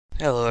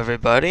Hello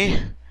everybody,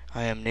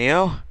 I am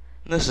Neo,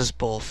 and this is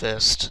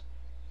Bullfist.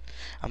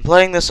 I'm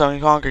playing this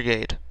on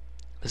Kongregate.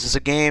 This is a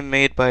game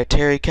made by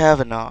Terry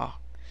Cavanagh.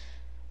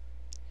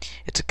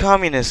 It's a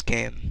communist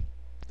game.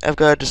 I've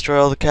got to destroy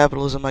all the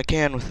capitalism I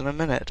can within a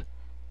minute.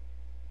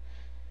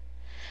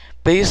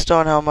 Based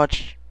on how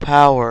much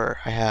power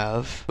I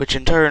have, which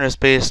in turn is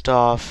based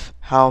off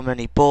how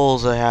many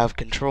bulls I have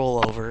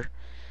control over,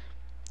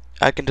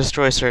 I can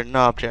destroy certain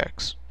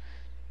objects.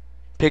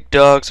 Pig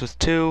dogs with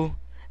 2,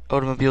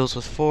 automobiles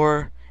with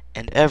 4,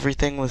 and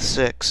everything with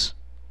 6.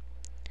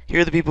 Here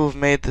are the people who've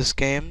made this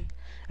game.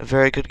 A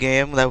very good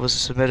game that was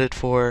submitted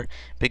for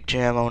Big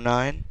Jam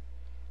 09.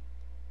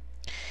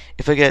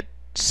 If I get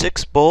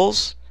 6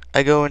 bulls,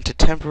 I go into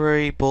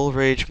temporary bull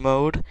rage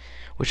mode,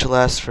 which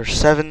lasts for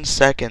 7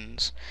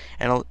 seconds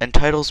and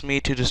entitles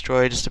me to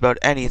destroy just about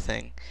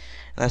anything.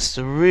 And that's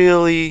the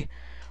really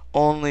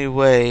only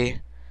way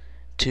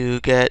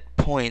to get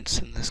points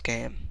in this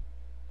game.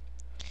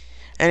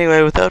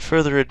 Anyway, without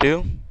further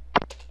ado,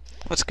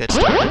 let's get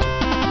started.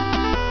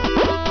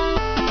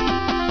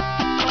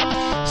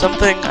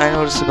 Something I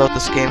noticed about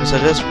this game is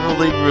that it has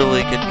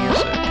really good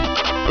music.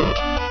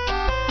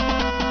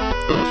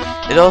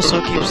 It also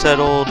keeps that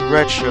old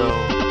retro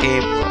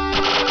game look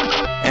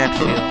and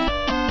feel.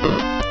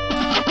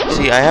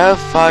 See, I have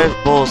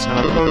 5 bulls and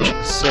I'm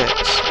approaching 6.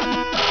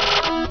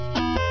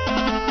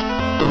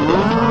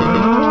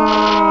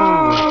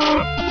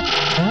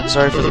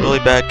 Sorry for the really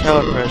bad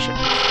cow impression.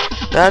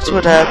 That's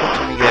what happens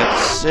when you get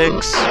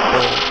 6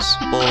 bulls.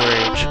 Bull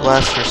rage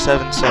lasts for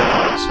 7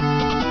 seconds.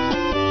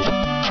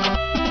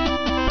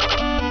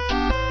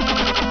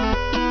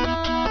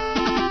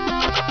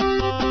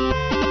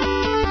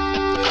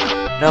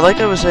 Now,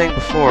 like I was saying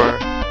before,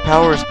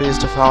 power is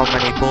based off how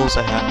many bulls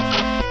I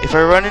have. If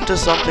I run into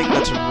something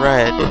that's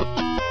red,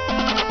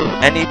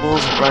 any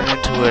bulls that run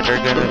into it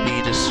are gonna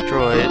be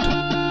destroyed.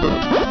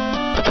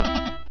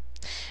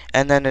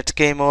 And then it's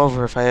game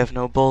over if I have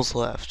no bulls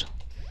left.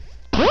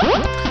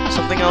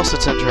 Something else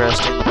that's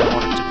interesting that I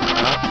wanted to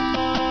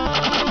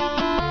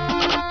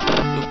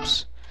bring up.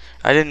 Oops.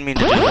 I didn't mean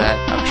to do that.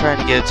 I'm trying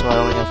to get it so I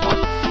only have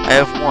 1. I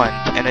have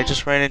 1, and I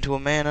just ran into a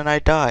man and I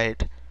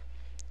died.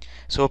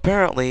 So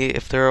apparently,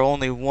 if there are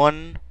only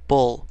 1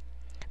 bull,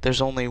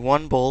 there's only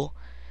 1 bull,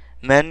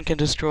 men can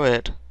destroy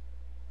it.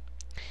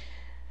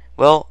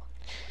 Well,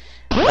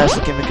 that's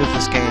the gimmick of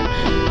this game.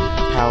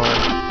 Power.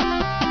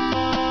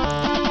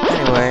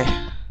 Anyway,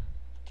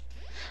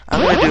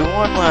 I'm gonna do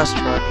one last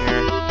run here.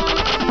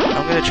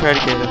 I'm gonna try to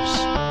get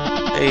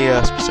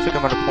a specific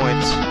amount of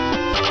points.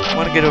 I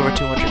want to get over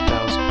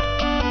 200,000.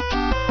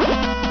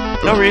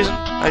 No reason,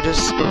 I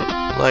just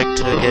like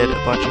to get a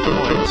bunch of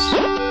points.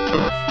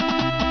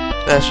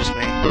 That's just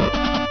me.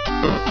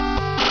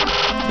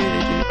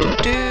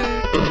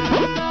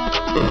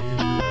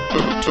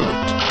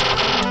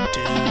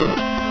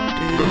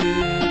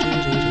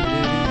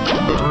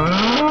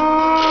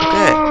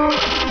 Okay.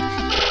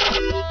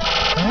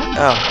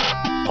 Oh,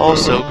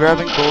 also,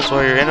 grabbing bulls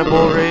while you're in a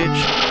bull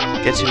rage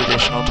gets you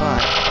additional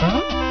time.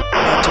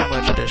 Not too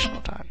much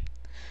additional time.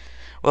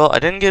 Well, I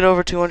didn't get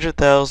over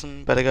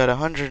 200,000, but I got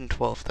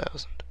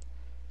 112,000.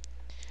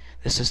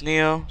 This is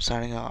Neo,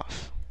 signing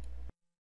off.